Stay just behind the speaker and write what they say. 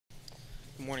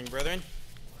Good morning, brethren.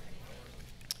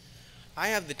 I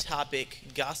have the topic,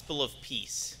 Gospel of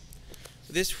Peace.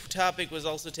 This topic was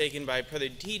also taken by Brother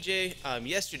TJ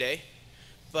yesterday,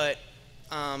 but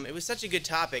it was such a good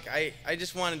topic. I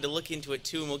just wanted to look into it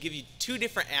too, and we'll give you two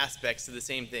different aspects of the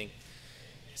same thing.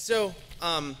 So,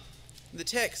 the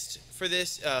text for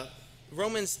this,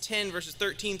 Romans 10 verses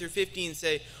 13 through 15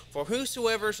 say, "For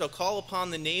whosoever shall call upon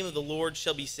the name of the Lord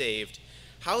shall be saved.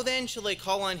 How then shall they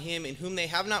call on him in whom they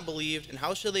have not believed? And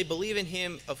how shall they believe in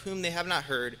him of whom they have not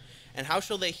heard? And how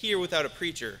shall they hear without a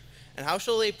preacher? And how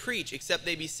shall they preach except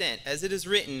they be sent? As it is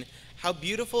written, how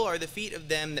beautiful are the feet of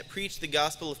them that preach the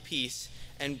gospel of peace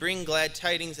and bring glad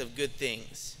tidings of good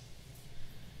things."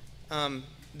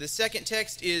 The second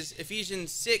text is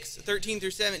Ephesians 6, 13 through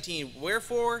 17.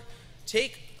 "Wherefore,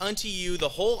 take unto you the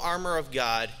whole armor of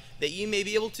God, that ye may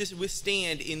be able to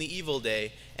withstand in the evil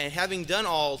day, and having done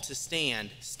all, to stand.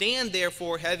 Stand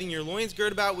therefore, having your loins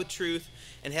girt about with truth,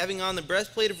 and having on the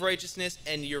breastplate of righteousness,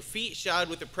 and your feet shod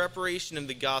with the preparation of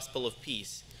the gospel of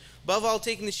peace. Above all,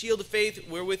 taking the shield of faith,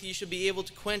 wherewith ye shall be able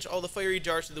to quench all the fiery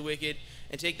darts of the wicked,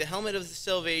 and take the helmet of the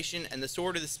salvation, and the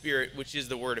sword of the Spirit, which is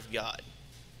the word of God."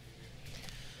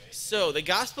 So, the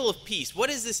gospel of peace, what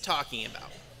is this talking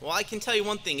about? Well, I can tell you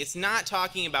one thing, it's not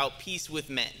talking about peace with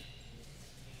men.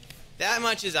 That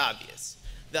much is obvious.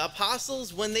 The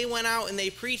apostles, when they went out and they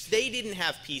preached, they didn't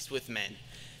have peace with men.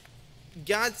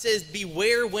 God says,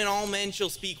 "Beware when all men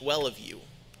shall speak well of you."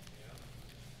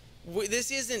 This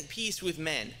isn't peace with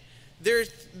men. There's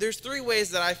three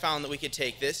ways that I found that we could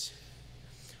take this.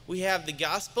 We have the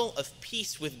gospel of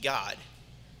peace with God.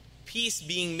 Peace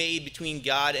being made between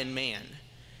God and man.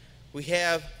 We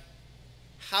have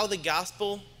how the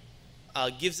gospel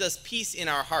gives us peace in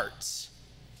our hearts.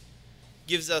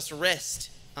 Gives us rest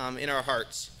in our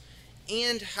hearts,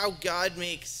 and how God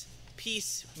makes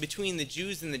peace between the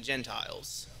Jews and the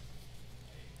Gentiles.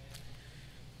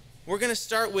 We're going to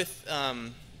start with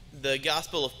the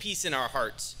gospel of peace in our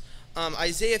hearts.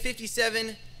 Isaiah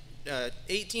 57,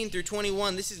 18 through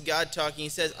 21, this is God talking. He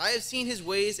says, "I have seen his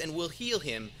ways and will heal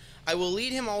him. I will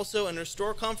lead him also and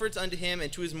restore comforts unto him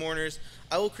and to his mourners.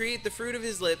 I will create the fruit of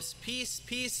his lips. Peace,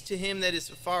 peace to him that is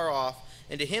far off,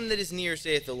 and to him that is near,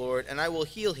 saith the Lord, and I will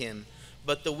heal him.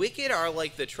 But the wicked are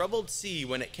like the troubled sea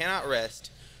when it cannot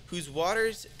rest, whose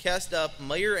waters cast up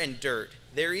mire and dirt.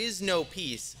 There is no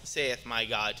peace, saith my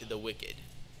God, to the wicked."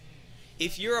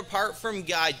 If you're apart from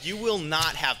God, you will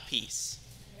not have peace.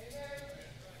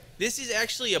 This is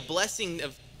actually a blessing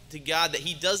to God that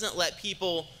he doesn't let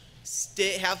people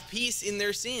have peace in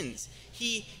their sins.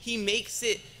 He makes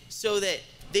it so that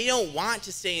they don't want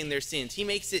to stay in their sins. He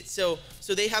makes it so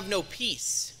they have no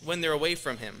peace when they're away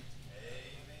from him.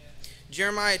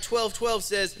 Jeremiah 12:12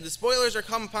 says, "The spoilers are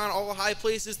come upon all high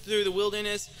places through the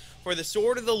wilderness, for the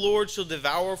sword of the Lord shall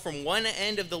devour from one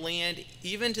end of the land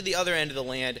even to the other end of the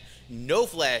land. No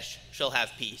flesh shall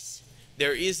have peace."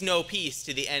 There is no peace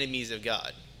to the enemies of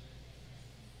God.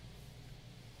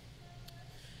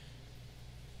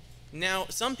 Now,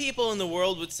 some people in the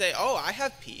world would say, "Oh, I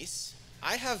have peace.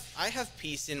 I have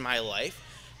peace in my life,"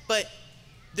 but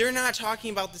they're not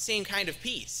talking about the same kind of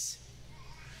peace.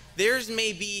 Theirs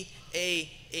may be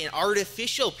an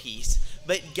artificial peace,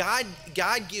 but God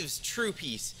gives true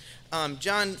peace.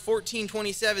 John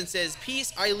 14:27 says,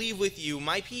 "Peace I leave with you,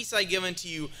 my peace I give unto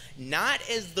you, not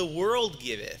as the world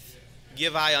giveth,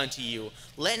 give I unto you.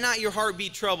 Let not your heart be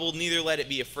troubled, neither let it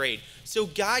be afraid." So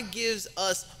God gives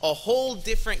us a whole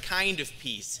different kind of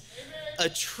peace, a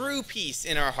true peace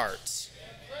in our hearts.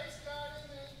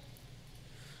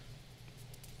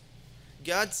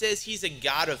 God says he's a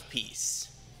God of peace.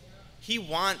 He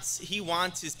wants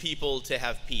his people to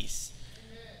have peace.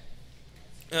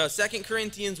 2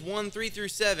 Corinthians 1, 3 through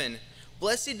 7.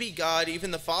 "Blessed be God,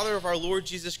 even the Father of our Lord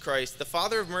Jesus Christ, the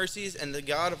Father of mercies and the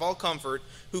God of all comfort,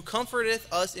 who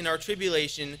comforteth us in our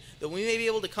tribulation, that we may be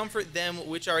able to comfort them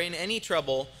which are in any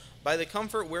trouble, by the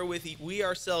comfort wherewith we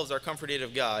ourselves are comforted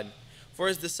of God. For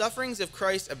as the sufferings of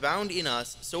Christ abound in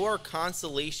us, so our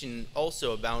consolation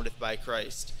also aboundeth by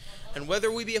Christ. And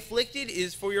whether we be afflicted, it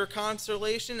is for your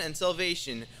consolation and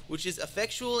salvation, which is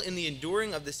effectual in the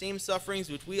enduring of the same sufferings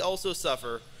which we also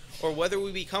suffer. Or whether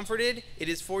we be comforted, it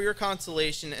is for your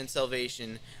consolation and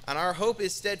salvation. And our hope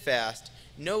is steadfast,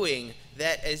 knowing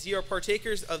that as ye are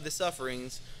partakers of the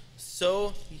sufferings,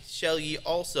 so shall ye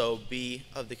also be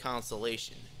of the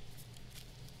consolation."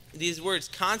 These words,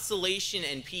 consolation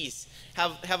and peace,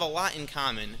 have a lot in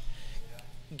common.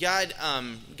 God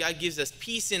gives us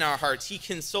peace in our hearts. He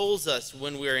consoles us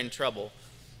when we're in trouble.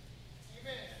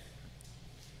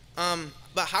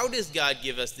 But how does God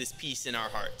give us this peace in our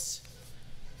hearts?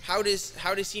 How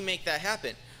does he make that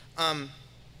happen?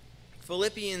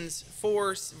 Philippians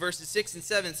 4 verses 6 and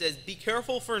 7 says, "Be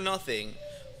careful for nothing,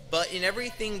 but in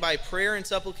everything by prayer and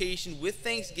supplication with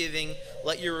thanksgiving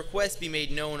let your requests be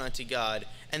made known unto God.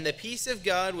 And the peace of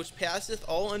God, which passeth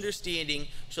all understanding,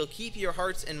 shall keep your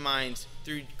hearts and minds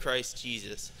through Christ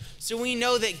Jesus." So we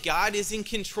know that God is in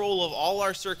control of all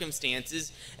our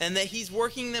circumstances, and that he's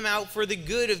working them out for the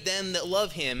good of them that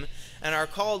love him and are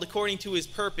called according to his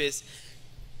purpose.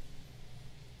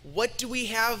 What do we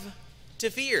have to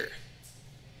fear?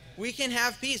 We can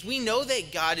have peace. We know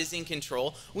that God is in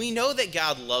control. We know that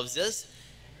God loves us.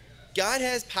 God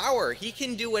has power. He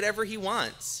can do whatever he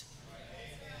wants.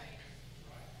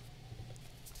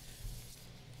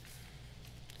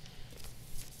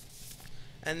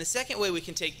 And the second way we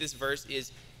can take this verse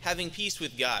is having peace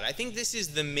with God. I think this is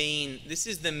the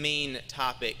main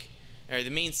topic, or the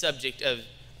main subject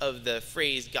of the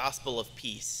phrase gospel of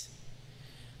peace.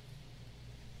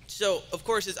 So, of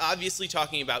course, it's obviously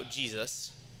talking about Jesus,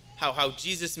 how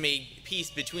Jesus made peace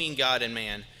between God and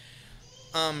man.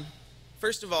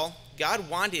 First of all, God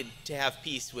wanted to have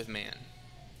peace with man.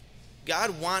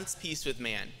 God wants peace with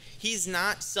man. He's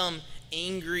not some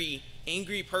angry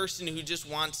person who just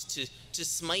wants to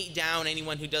smite down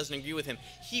anyone who doesn't agree with him.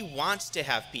 He wants to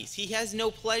have peace. He has no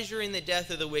pleasure in the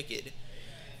death of the wicked.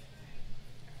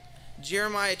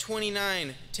 Jeremiah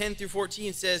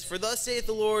 29:10-14 says, "For thus saith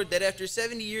the Lord, that after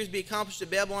 70 years be accomplished at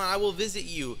Babylon, I will visit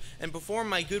you, and perform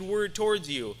my good word towards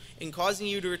you, in causing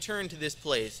you to return to this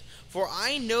place. For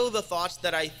I know the thoughts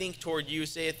that I think toward you,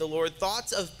 saith the Lord,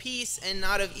 thoughts of peace and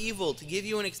not of evil, to give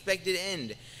you an expected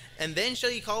end. And then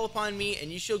shall ye call upon me,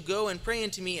 and ye shall go and pray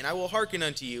unto me, and I will hearken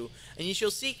unto you. And ye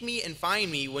shall seek me and find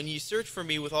me, when ye search for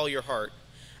me with all your heart.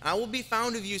 And I will be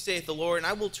found of you, saith the Lord, and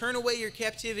I will turn away your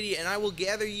captivity, and I will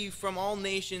gather you from all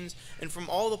nations, and from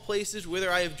all the places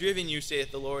whither I have driven you,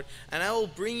 saith the Lord. And I will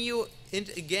bring you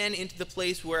again into the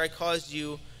place where I caused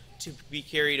you to be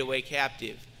carried away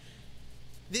captive."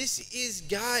 This is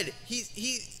God.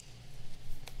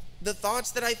 The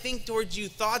thoughts that I think towards you,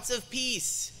 thoughts of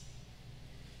peace.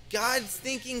 God's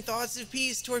thinking thoughts of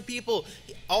peace toward people.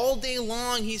 All day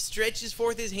long, he stretches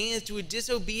forth his hands to a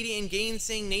disobedient and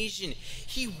gainsaying nation.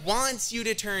 He wants you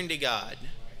to turn to God.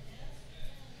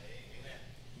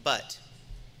 But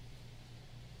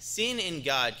sin and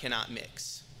God cannot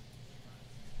mix.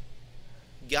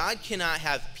 God cannot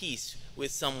have peace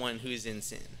with someone who's in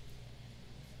sin.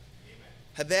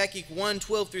 Habakkuk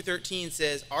 1:12-13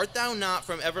 says, "Art thou not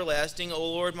from everlasting, O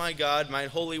Lord my God, my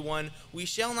Holy One? We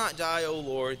shall not die, O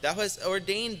Lord. Thou hast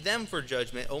ordained them for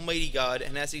judgment, O mighty God,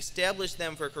 and hast established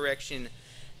them for correction.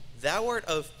 Thou art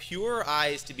of pure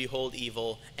eyes to behold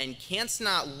evil, and canst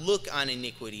not look on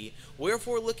iniquity.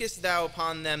 Wherefore lookest thou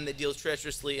upon them that deal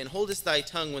treacherously, and holdest thy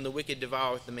tongue when the wicked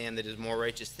devoureth the man that is more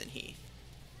righteous than he?"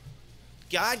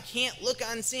 God can't look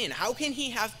on sin. How can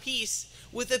he have peace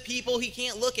with a people he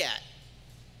can't look at?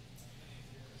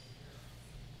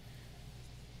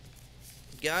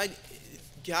 God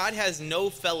has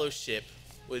no fellowship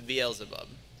with Beelzebub.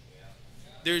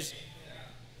 There's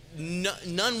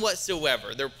none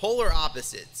whatsoever. They're polar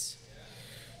opposites.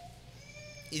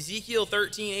 Ezekiel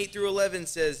 13:8-11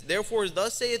 says, "Therefore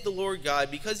thus saith the Lord God,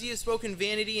 because ye have spoken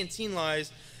vanity and seen lies,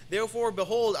 therefore,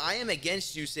 behold, I am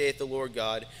against you, saith the Lord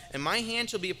God, and my hand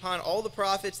shall be upon all the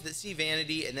prophets that see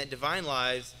vanity and that divine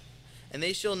lies, and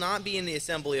they shall not be in the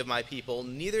assembly of my people,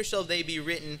 neither shall they be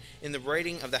written in the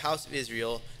writing of the house of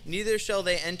Israel, neither shall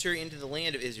they enter into the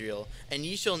land of Israel, and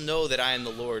ye shall know that I am the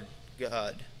Lord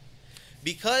God.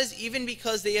 Because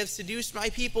they have seduced my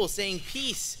people, saying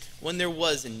peace, when there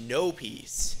was no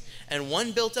peace. And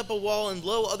one built up a wall, and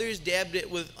lo, others dabbed it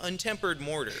with untempered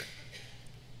mortar.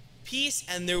 Peace,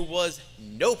 and there was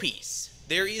no peace.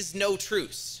 There is no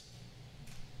truce.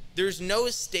 There's no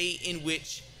state in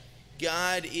which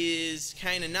God is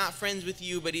kind of not friends with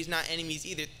you, but he's not enemies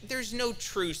either. There's no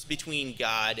truce between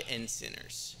God and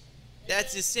sinners.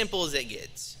 That's as simple as it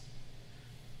gets.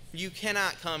 You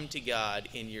cannot come to God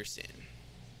in your sin.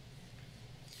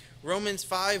 Romans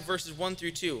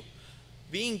 5:1-2.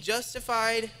 "Being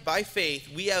justified by faith,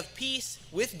 we have peace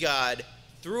with God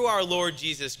through our Lord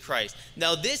Jesus Christ."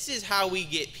 Now this is how we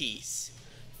get peace.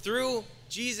 Through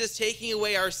Jesus taking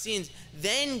away our sins,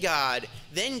 then God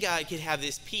can have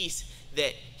this peace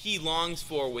that he longs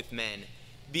for with men,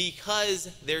 because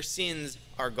their sins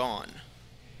are gone.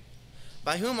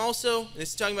 "By whom also," this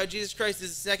is talking about Jesus Christ,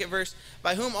 this is the second verse,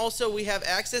 "by whom also we have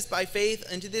access by faith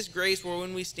unto this grace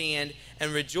wherein we stand,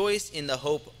 and rejoice in the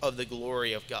hope of the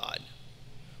glory of God."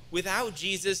 Without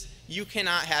Jesus, you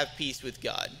cannot have peace with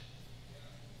God.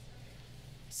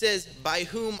 It says, "by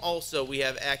whom also we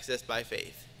have access by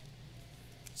faith."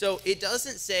 So it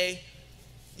doesn't say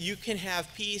you can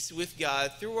have peace with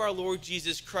God through our Lord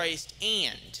Jesus Christ,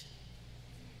 and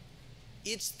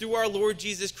it's through our Lord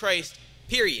Jesus Christ,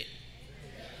 period.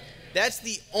 That's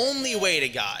the only way to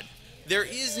God. There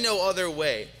is no other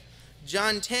way.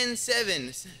 John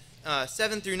 10:7,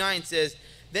 7 through 9 says,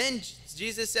 Then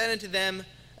Jesus said unto them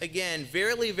again,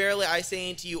 Verily, verily, I say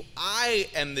unto you, I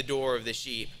am the door of the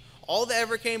sheep. All that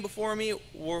ever came before me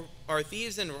are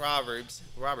thieves and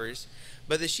robbers,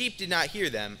 but the sheep did not hear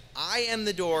them. I am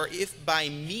the door. If by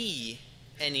me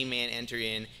any man enter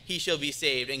in, he shall be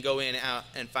saved, and go in out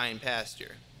and find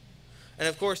pasture. And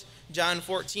of course, John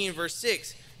 14, verse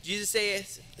 6,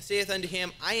 Jesus saith unto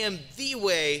him, I am the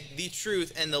way, the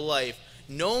truth, and the life.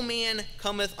 No man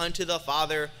cometh unto the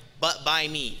Father but by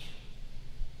me.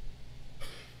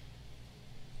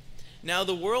 Now,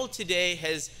 the world today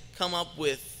has come up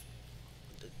with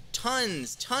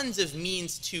tons of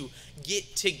means to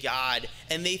get to God,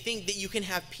 and they think that you can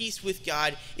have peace with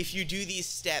God if you do these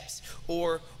steps,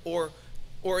 or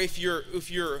if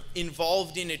you're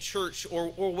involved in a church or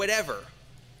whatever.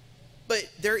 But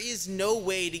there is no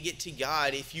way to get to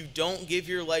God if you don't give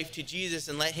your life to Jesus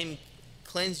and let him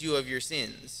cleanse you of your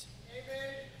sins.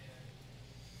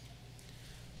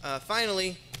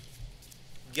 Finally,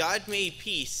 God made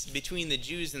peace between the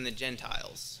Jews and the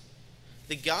Gentiles.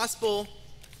 The gospel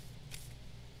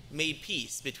made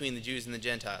peace between the Jews and the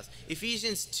Gentiles.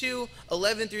 Ephesians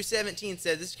 2:11 through 17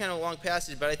 says, this is kind of a long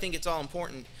passage, but I think it's all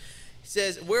important. It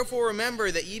says, Wherefore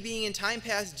remember that ye being in time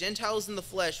past Gentiles in the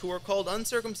flesh, who are called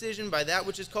uncircumcision by that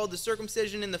which is called the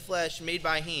circumcision in the flesh made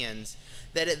by hands,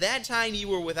 that at that time ye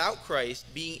were without Christ,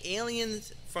 being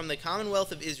aliens from the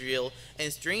commonwealth of Israel,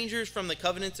 and strangers from the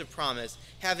covenants of promise,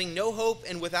 having no hope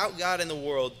and without God in the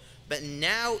world. But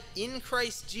now in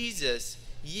Christ Jesus,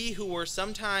 ye who were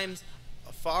sometimes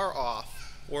far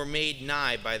off were made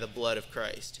nigh by the blood of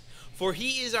Christ. For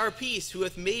he is our peace, who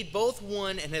hath made both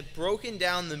one, and hath broken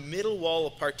down the middle wall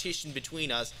of partition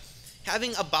between us,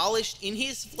 having abolished in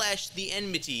his flesh the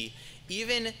enmity,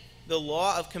 even the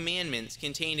law of commandments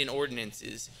contained in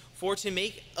ordinances, for to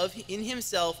make in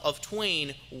himself of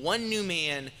twain one new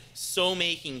man, so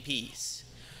making peace,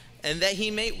 and that he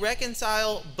may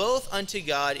reconcile both unto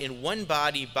God in one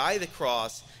body by the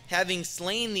cross, having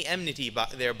slain the enmity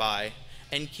thereby,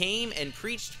 and came and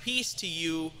preached peace to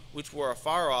you which were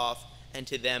afar off, and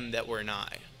to them that were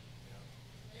nigh.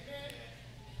 Amen.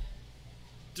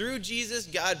 Through Jesus,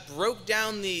 God broke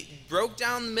down the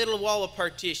middle wall of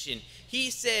partition. He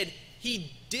said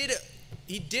he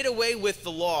did away with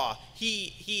the law.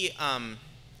 The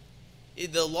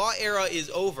law era is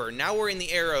over. Now we're in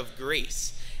the era of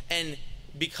grace. And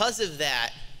because of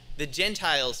that, the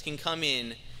Gentiles can come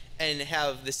in and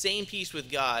have the same peace with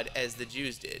God as the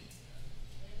Jews did.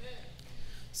 Amen.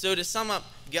 So to sum up,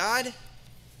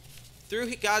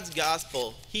 through God's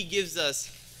gospel, he gives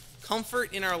us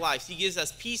comfort in our lives. He gives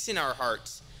us peace in our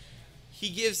hearts. He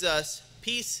gives us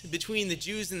peace between the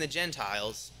Jews and the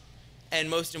Gentiles. And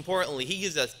most importantly, he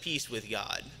gives us peace with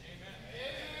God.